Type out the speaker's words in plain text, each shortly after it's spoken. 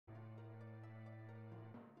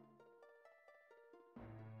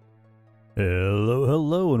Hello,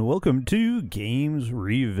 hello, and welcome to Games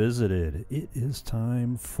Revisited. It is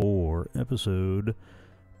time for episode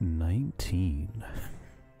 19.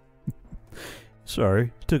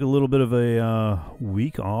 Sorry, took a little bit of a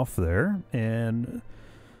week off there, and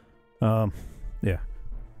yeah,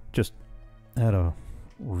 just had a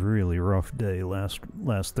really rough day last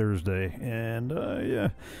Thursday, and yeah,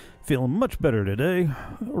 feeling much better today.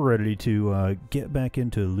 Ready to get back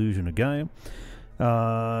into Illusion of Gaia.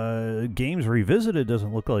 Games Revisited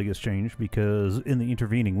doesn't look like it's changed because in the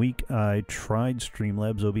intervening week I tried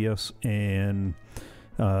Streamlabs OBS and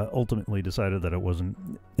ultimately decided that it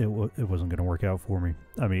wasn't going to work out for me.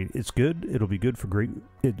 I mean, it's good. It'll be good for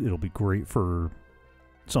it'll be great for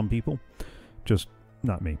some people, just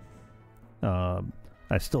not me. I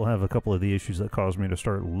still have a couple of the issues that caused me to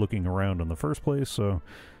start looking around in the first place, so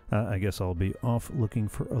I guess I'll be off looking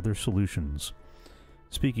for other solutions.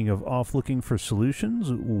 Speaking of off looking for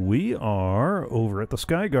solutions, we are over at the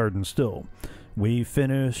Sky Garden still. We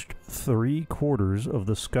finished 3/4 of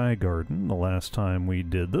the Sky Garden the last time we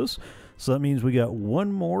did this. So that means we got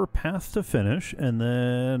one more path to finish, and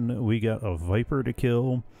then we got a Viper to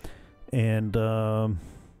kill, and then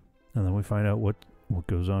we find out what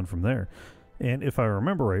goes on from there. And if I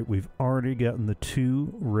remember right, we've already gotten the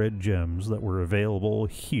 2 red gems that were available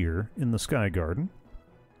here in the Sky Garden.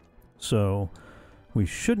 So we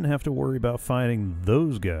shouldn't have to worry about finding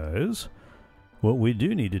those guys. What we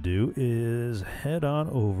do need to do is head on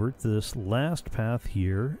over to this last path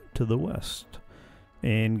here to the west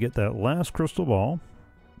and get that last crystal ball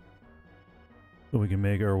so we can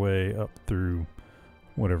make our way up through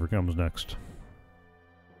whatever comes next.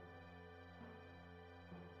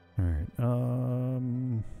 Alright,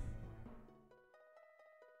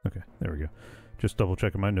 okay, there we go. Just double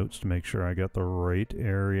checking my notes to make sure I got the right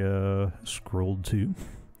area scrolled to.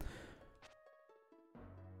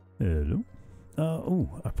 Hello.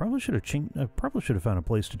 Oh, I probably should have changed. I probably should have found a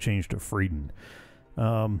place to change to Frieden.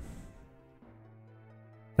 It'll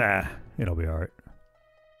be all right.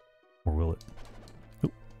 Or will it?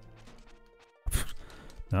 Oop.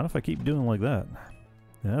 Not if I keep doing like that.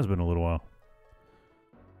 It has been a little while.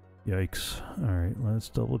 Yikes. Alright, let's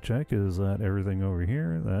double check. Is that everything over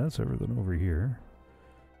here? That's everything over here.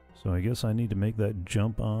 So I guess I need to make that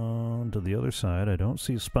jump on to the other side. I don't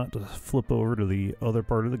see a spot to flip over to the other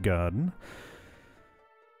part of the garden.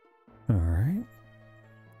 Alright.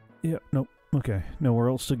 Yep, nope. Okay, nowhere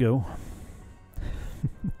else to go.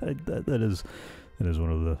 that is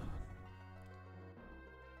one of the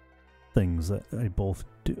things that I both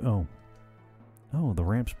do. Oh, the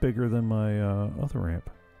ramp's bigger than my other ramp.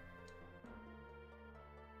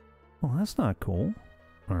 Well, that's not cool.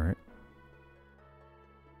 Alright.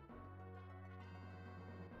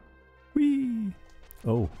 Whee!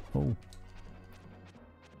 Oh.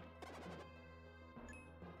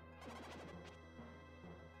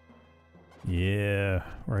 Yeah,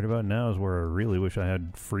 right about now is where I really wish I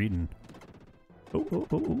had Frieden.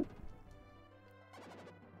 Oh.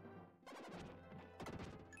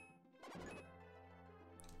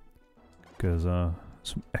 Because,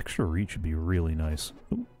 some extra reach would be really nice.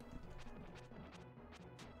 Ooh.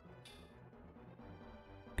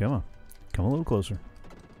 Come on. Come a little closer.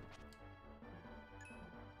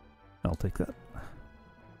 I'll take that.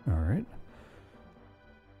 Alright.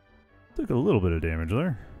 Took a little bit of damage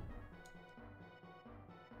there.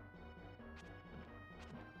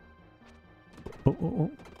 Oh.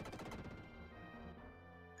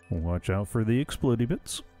 Watch out for the explodey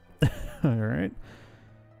bits. Alright.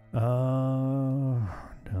 Down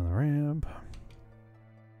the ramp.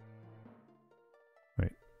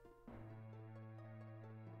 Wait.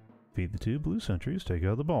 Feed the 2 blue sentries, take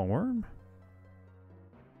out the ballworm.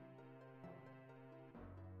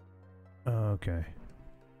 Okay.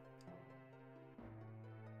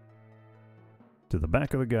 To the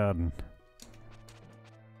back of the garden.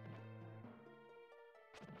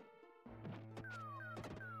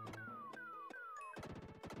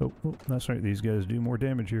 Oh, that's right, these guys do more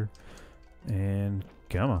damage here. And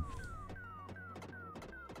come on.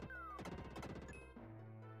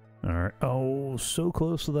 Alright. Oh, so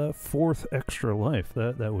close to that 4th extra life.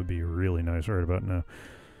 That would be really nice right about now.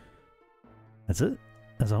 That's it?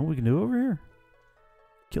 That's all we can do over here?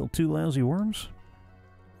 Kill 2 lousy worms?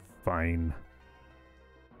 Fine.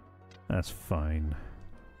 That's fine.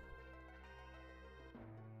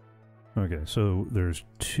 Okay, so there's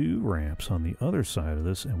 2 ramps on the other side of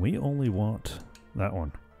this, and we only want that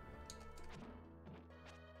one.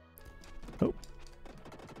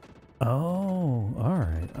 Oh,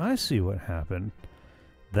 alright. I see what happened.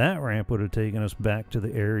 That ramp would have taken us back to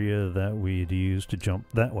the area that we'd used to jump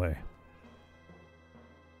that way.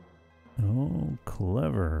 Oh,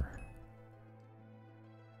 clever.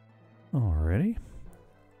 Alrighty.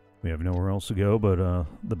 We have nowhere else to go but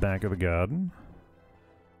the back of the garden.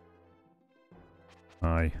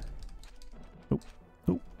 Hi. Oh,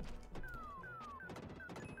 oh.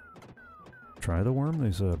 Try the worm,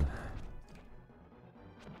 they said.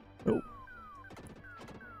 Oh.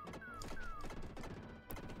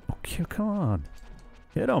 Okay, come on.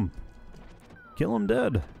 Hit him. Kill him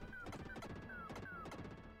dead.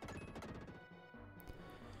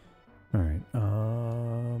 Alright,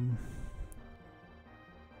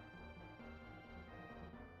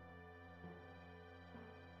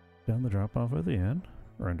 down the drop-off at the end.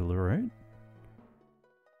 Run to the right.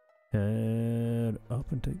 Head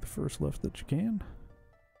up and take the first left that you can.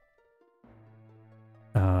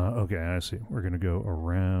 Okay, I see. We're gonna go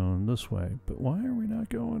around this way. But why are we not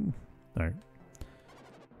going? Alright.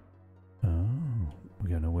 Oh, we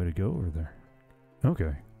got no way to go over there.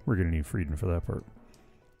 Okay, we're gonna need freedom for that part.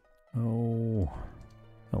 Oh,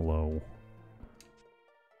 hello.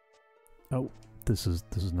 Oh, this is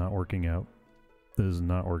not working out. This is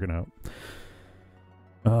not working out.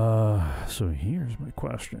 So here's my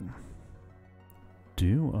question.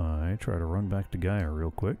 Do I try to run back to Gaia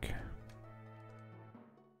real quick?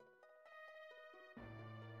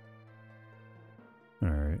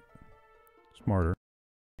 Alright. Smarter.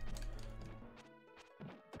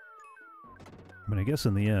 I mean, I guess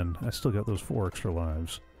in the end, I still got those 4 extra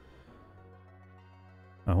lives.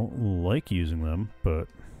 I don't like using them, but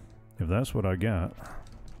if that's what I got,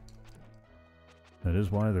 that is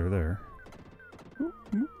why they're there.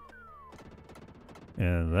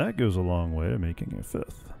 And that goes a long way to making a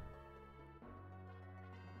 5th.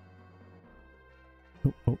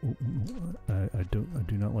 Oh, I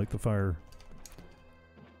do not like the fire.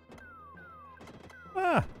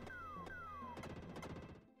 Ah!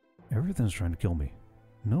 Everything's trying to kill me.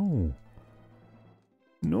 No.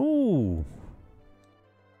 No!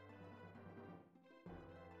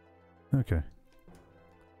 Okay.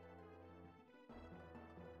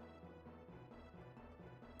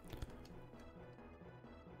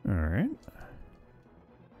 Alright.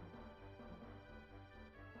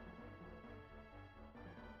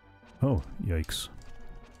 Oh, yikes.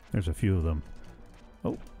 There's a few of them.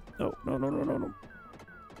 Oh, no, no, no, no, no, no.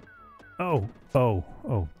 Oh, oh,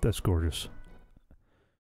 oh, that's gorgeous.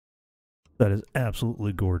 That is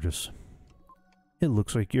absolutely gorgeous. It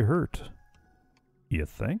looks like you're hurt. You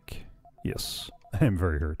think? Yes, I am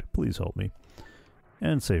very hurt. Please help me.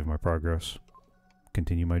 And save my progress.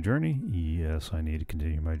 Continue my journey? Yes, I need to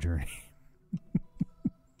continue my journey.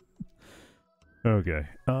 Okay.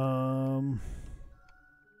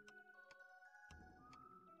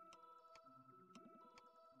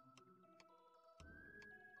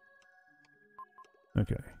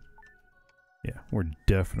 Okay. Yeah, we're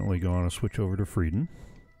definitely going to switch over to Frieden.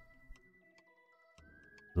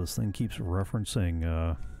 This thing keeps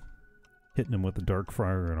referencing, hitting him with the dark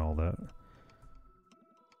fire and all that.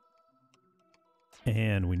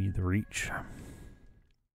 And we need the reach.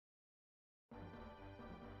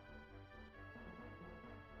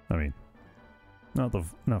 I mean, not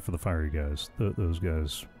for the fiery guys. Those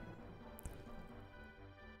guys.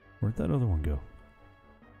 Where'd that other one go?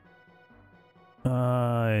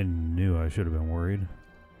 I knew I should have been worried.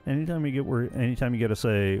 Anytime you get worried, anytime you gotta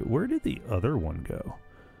say, where did the other one go?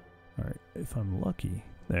 Alright, if I'm lucky.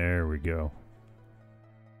 There we go.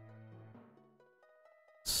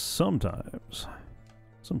 Sometimes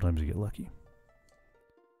you get lucky.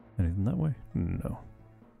 Anything that way? No.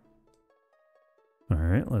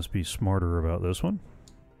 Alright, let's be smarter about this one.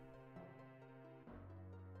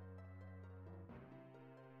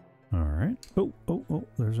 Alright. Oh, oh, oh,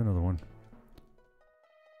 there's another one.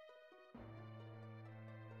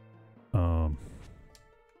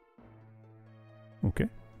 Okay.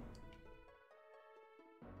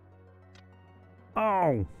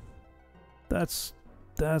 Oh! That's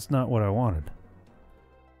not what I wanted.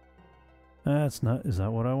 That's not... Is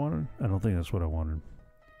that what I wanted? I don't think that's what I wanted.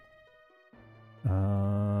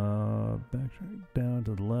 Backtrack down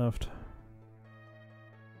to the left.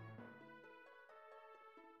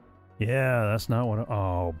 Yeah, that's not what I...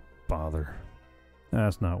 Oh, bother.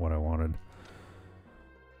 That's not what I wanted.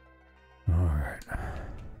 Alright.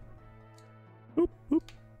 Oop,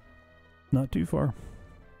 oop. Not too far.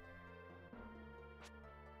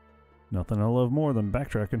 Nothing I love more than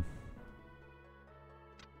backtracking.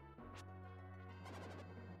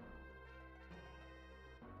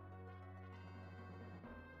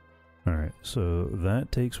 Alright, so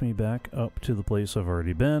that takes me back up to the place I've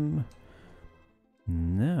already been.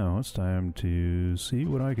 Now it's time to see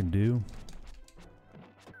what I can do.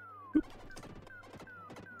 Oop.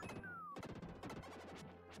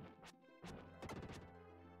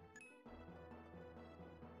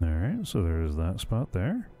 Alright, so there's that spot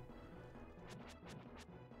there.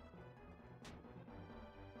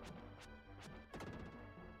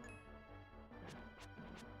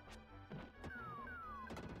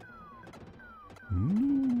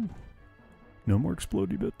 No more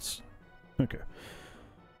explodey bits. Okay.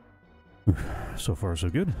 So far, so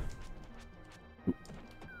good. Ooh.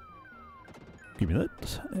 Give me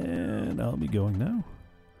that, and I'll be going now.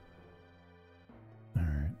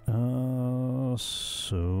 Alright,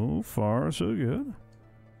 so far, so good.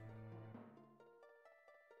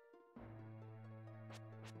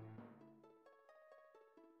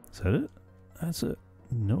 Is that it? That's it.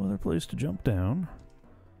 No other place to jump down.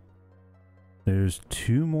 There's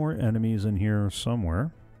 2 more enemies in here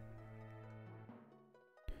somewhere.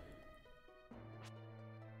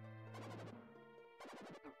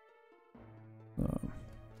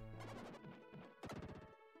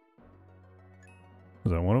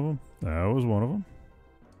 Was that one of them? That was one of them.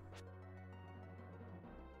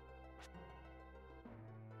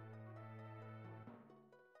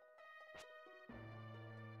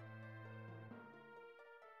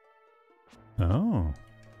 Oh.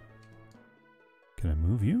 Can I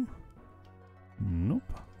move you? Nope.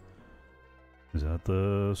 Is that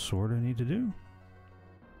the sword I need to do?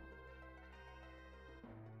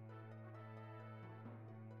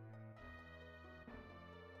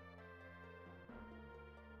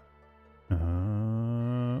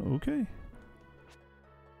 Okay.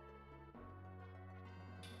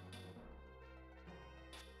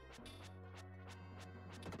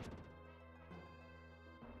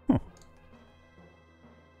 Huh.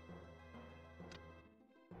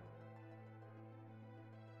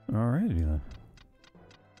 Alrighty then.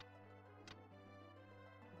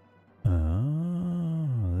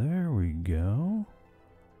 There we go.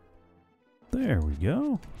 There we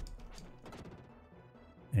go.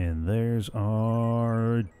 And there's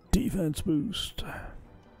our defense boost.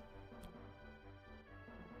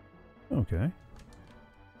 Okay.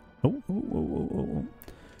 Oh.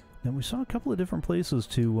 Now we saw a couple of different places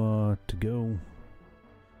to go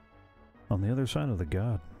on the other side of the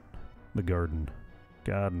garden.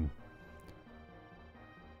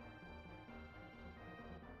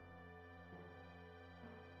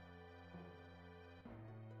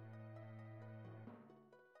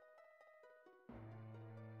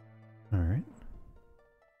 All right.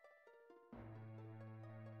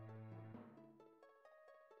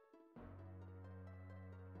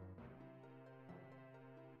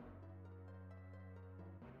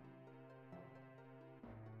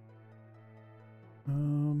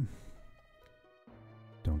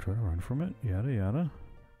 Don't try to run from it. Yada yada.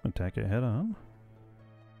 Attack it head on.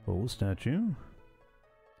 Pull the statue.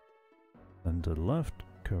 Then to the left.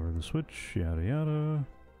 Cover the switch. Yada yada.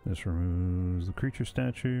 This removes the creature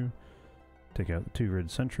statue. Take out the 2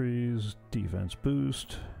 red sentries. Defense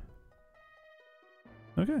boost.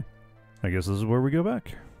 Okay. I guess this is where we go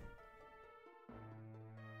back.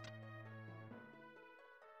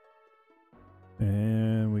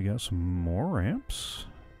 And we got some more ramps.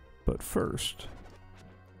 But first,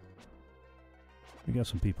 we got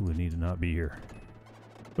some people who need to not be here.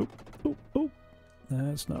 Oh.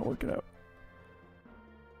 That's not working out.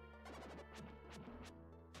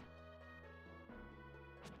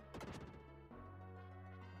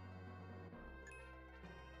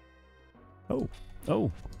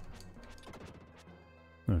 Oh.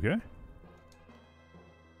 Okay.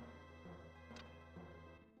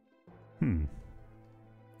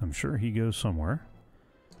 I'm sure he goes somewhere.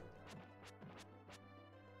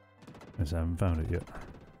 I just haven't found it yet.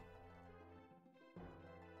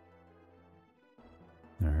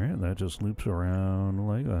 Alright, that just loops around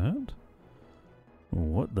like that.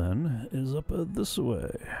 What then is up this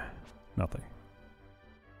way? Nothing.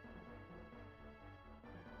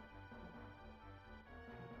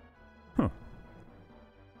 Huh.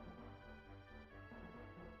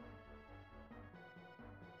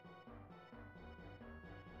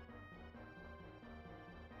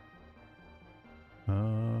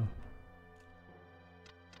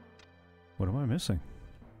 What am I missing?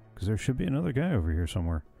 Because there should be another guy over here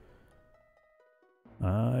somewhere.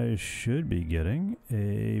 I should be getting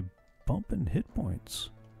a bump in hit points.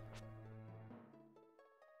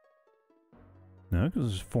 No, because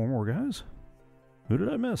there's 4 more guys? Who did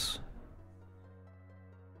I miss?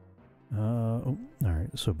 Alright,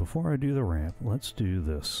 so before I do the ramp, let's do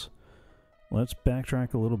this. Let's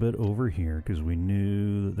backtrack a little bit over here, because we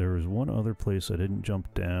knew that there was one other place I didn't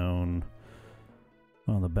jump down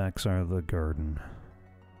on the backside of the garden.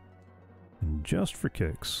 And just for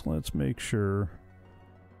kicks, let's make sure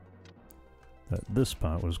that this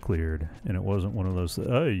spot was cleared, and it wasn't one of those.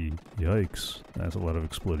 Ay, yikes! That's a lot of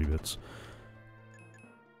explodey bits.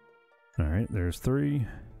 All right, there's 3.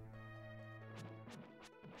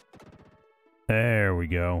 There we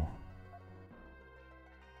go.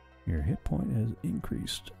 Your hit point has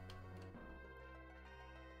increased.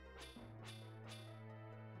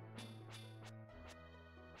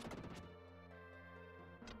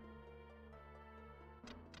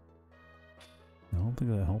 I don't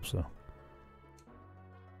think that helps though.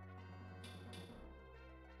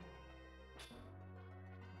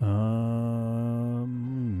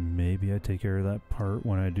 Maybe I take care of that part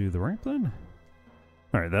when I do the ramp then?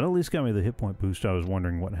 Alright, that at least got me the hit point boost I was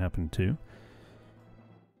wondering what happened to.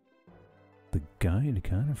 The guide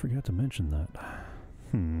kind of forgot to mention that.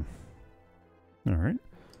 Alright.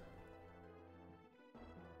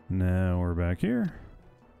 Now we're back here.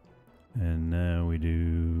 And now we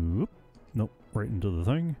do... Nope, right into the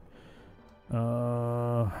thing.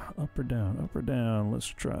 Up or down, up or down. Let's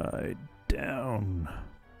try down.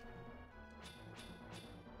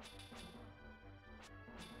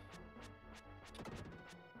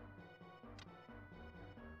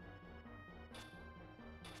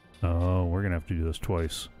 Oh, we're gonna have to do this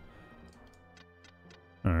twice.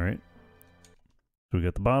 Alright. So we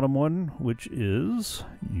got the bottom one, which is,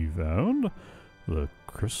 you found the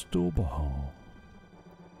crystal ball.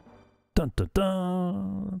 Dun dun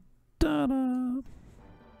dun! Da da!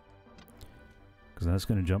 Because that's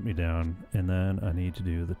gonna jump me down, and then I need to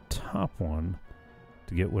do the top one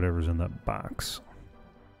to get whatever's in that box.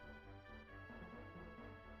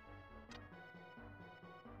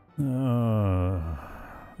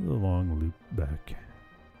 The long loop back.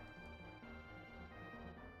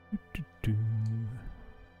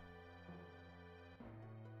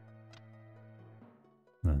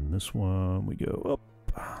 Then this one we go up.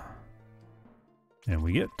 And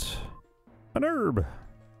we get an herb.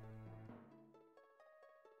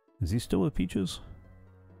 Is he still with Peaches?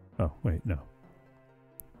 Oh, wait, no.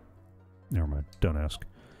 Never mind, don't ask.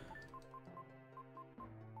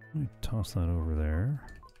 Let me toss that over there.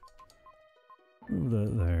 Move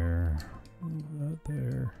that there. Move that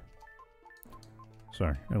there.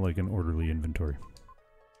 Sorry, I like an orderly inventory.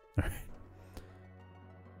 Alright.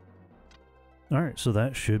 Alright, so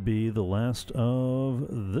that should be the last of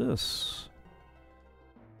this.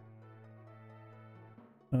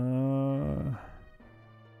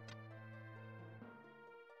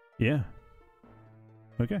 Yeah.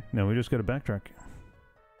 Okay, now we just gotta backtrack.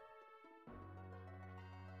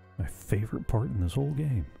 My favorite part in this whole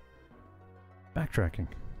game. Backtracking.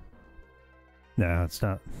 Nah, it's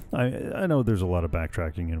not. I know there's a lot of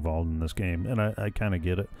backtracking involved in this game, and I kind of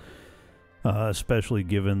get it. Especially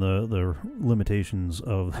given the limitations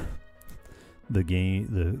of the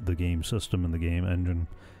game system and the game engine.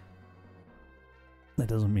 That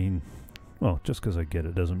doesn't mean, well, just because I get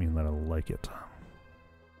it doesn't mean that I like it.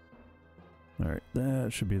 Alright,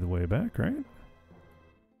 that should be the way back, right?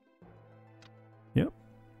 Yep.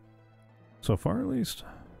 So far, at least.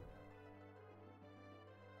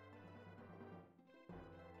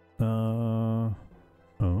 Oh.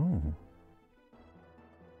 Oh.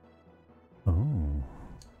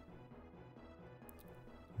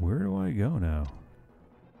 Where do I go now?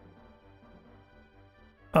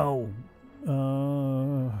 Oh.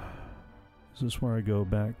 Is this where I go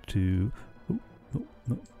back to... Oh, no,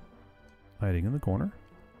 no. Hiding in the corner.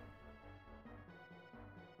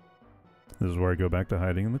 This is where I go back to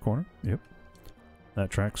hiding in the corner. Yep.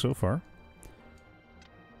 That tracks so far.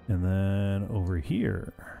 And then over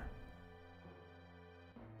here.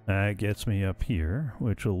 That gets me up here,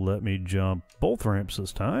 which will let me jump both ramps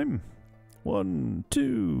this time. 1,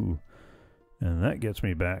 2. And that gets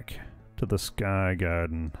me back to the Sky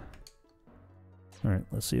Garden. Alright,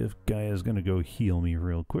 let's see if Gaia's gonna go heal me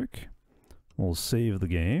real quick. We'll save the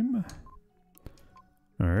game.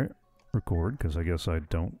 Alright, record, because I guess I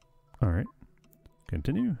don't... Alright,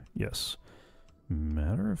 continue? Yes.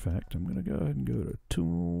 Matter of fact, I'm gonna go ahead and go to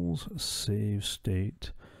Tools, Save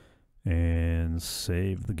State, and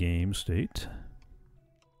save the game state.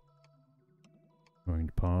 Going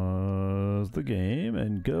to pause the game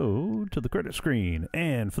and go to the credit screen.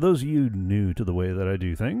 And for those of you new to the way that I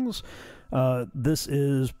do things, this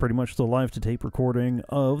is pretty much the live-to-tape recording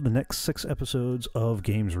of the next 6 episodes of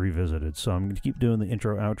Games Revisited. So I'm going to keep doing the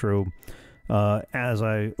intro, outro as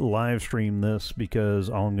I live stream this, because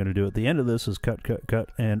all I'm going to do at the end of this is cut,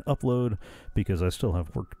 and upload, because I still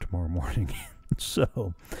have work tomorrow morning.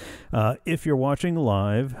 So, if you're watching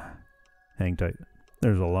live, hang tight.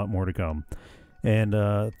 There's a lot more to come. And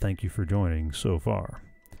thank you for joining so far.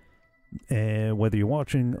 And whether you're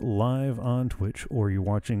watching live on Twitch or you're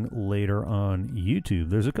watching later on YouTube,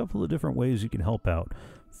 there's a couple of different ways you can help out.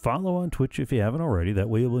 Follow on Twitch if you haven't already. That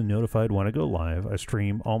way you'll be notified when I go live. I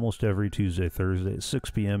stream almost every Tuesday, Thursday at 6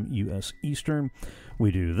 p.m. U.S. Eastern.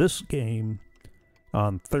 We do this game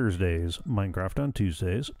on Thursdays, Minecraft on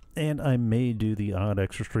Tuesdays, and I may do the odd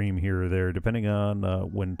extra stream here or there, depending on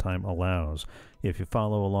when time allows. If you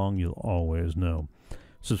follow along, you'll always know.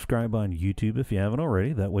 Subscribe on YouTube if you haven't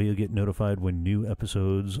already. That way you'll get notified when new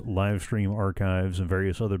episodes, live stream archives, and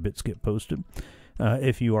various other bits get posted.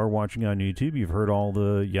 If you are watching on YouTube, you've heard all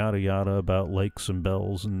the yada yada about likes and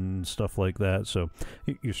bells and stuff like that. So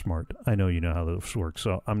you're smart. I know you know how this works.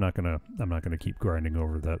 So I'm not gonna keep grinding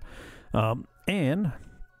over that. And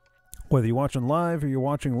whether you're watching live or you're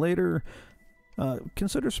watching later,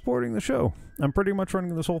 consider supporting the show. I'm pretty much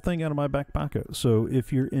running this whole thing out of my back pocket. So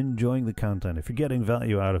if you're enjoying the content, if you're getting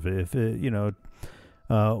value out of it, if it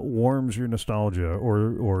warms your nostalgia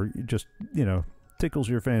or just tickles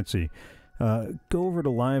your fancy. Go over to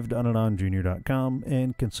live.anonjr.com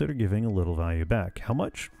and consider giving a little value back. How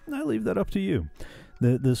much? I leave that up to you.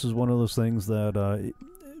 This is one of those things that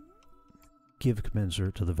give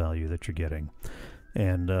commensurate to the value that you're getting.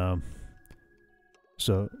 And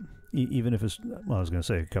so even if it's, well, I was going to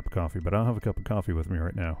say a cup of coffee, but I don't have a cup of coffee with me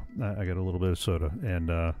right now. I got a little bit of soda and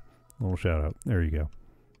a little shout out. There you go.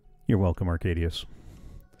 You're welcome, Arcadius.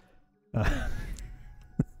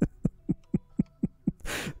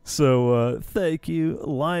 So, thank you.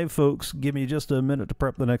 Live folks, give me just a minute to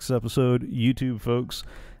prep the next episode. YouTube folks,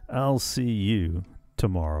 I'll see you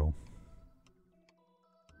tomorrow.